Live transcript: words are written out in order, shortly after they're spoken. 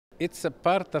it's a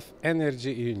part of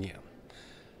energy union.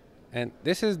 And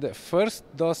this is the first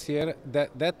dossier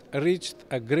that reached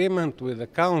agreement with the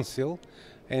Council,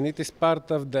 and it is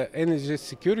part of the energy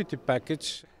security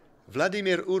package.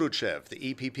 Vladimir Urutchev,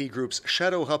 the EPP Group's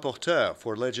shadow rapporteur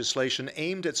for legislation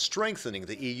aimed at strengthening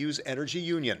the EU's energy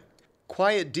union.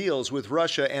 Quiet deals with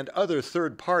Russia and other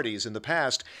third parties in the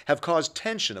past have caused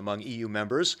tension among EU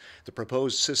members. The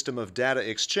proposed system of data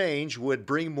exchange would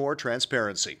bring more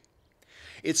transparency.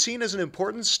 It's seen as an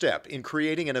important step in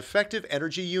creating an effective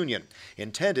energy union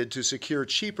intended to secure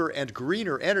cheaper and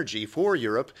greener energy for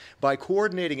Europe by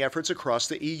coordinating efforts across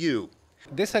the EU.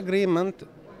 This agreement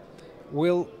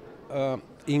will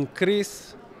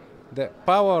increase the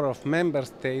power of member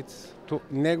states to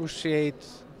negotiate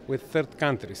with third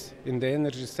countries in the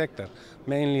energy sector,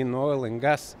 mainly in oil and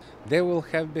gas. They will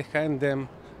have behind them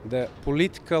the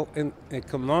political and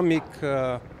economic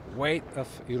weight of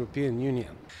European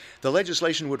Union. The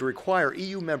legislation would require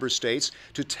EU member states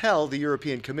to tell the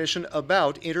European Commission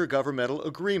about intergovernmental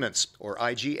agreements, or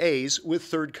IGAs, with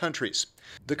third countries.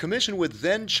 The Commission would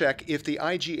then check if the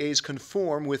IGAs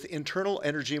conform with internal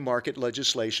energy market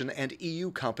legislation and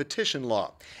EU competition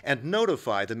law, and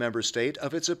notify the member state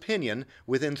of its opinion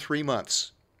within 3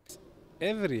 months.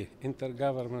 Every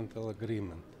intergovernmental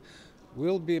agreement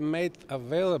will be made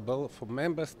available for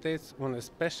member states on a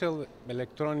special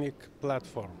electronic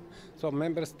platform. So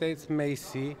member states may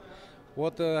see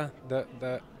what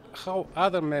how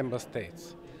other member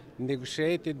states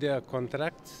negotiated their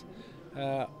contracts,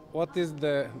 what is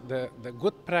the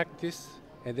good practice,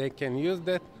 and they can use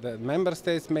that. The member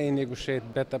states may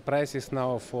negotiate better prices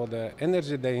now for the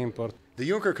energy they import. The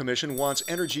Juncker Commission wants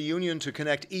Energy Union to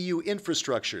connect EU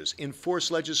infrastructures, enforce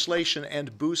legislation,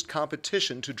 and boost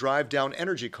competition to drive down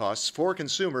energy costs for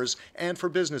consumers and for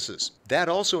businesses. That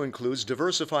also includes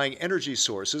diversifying energy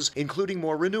sources, including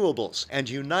more renewables, and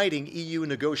uniting EU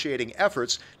negotiating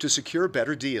efforts to secure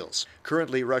better deals.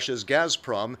 Currently, Russia's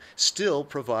Gazprom still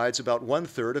provides about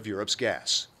 1/3 of Europe's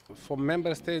gas. For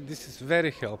member states, this is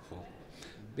very helpful,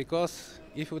 because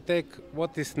if we take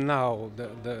what is now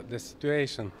the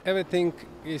situation, everything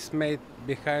is made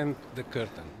behind the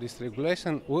curtain. This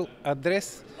regulation will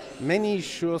address many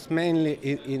issues, mainly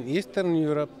in Eastern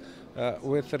Europe,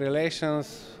 with relations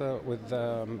with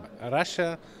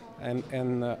Russia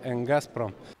and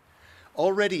Gazprom.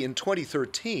 Already in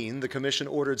 2013, the Commission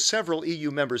ordered several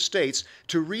EU member states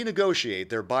to renegotiate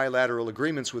their bilateral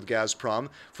agreements with Gazprom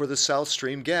for the South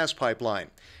Stream gas pipeline.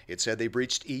 It said they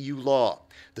breached EU law.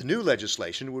 The new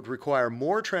legislation would require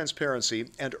more transparency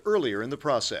and earlier in the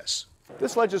process.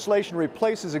 This legislation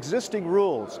replaces existing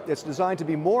rules. It's designed to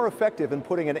be more effective in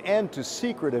putting an end to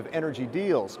secretive energy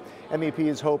deals.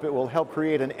 MEPs hope it will help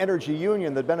create an energy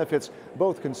union that benefits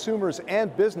both consumers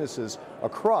and businesses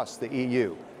across the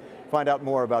EU. Find out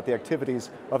more about the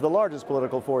activities of the largest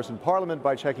political force in Parliament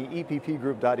by checking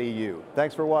eppgroup.eu.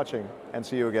 Thanks for watching, and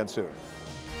see you again soon.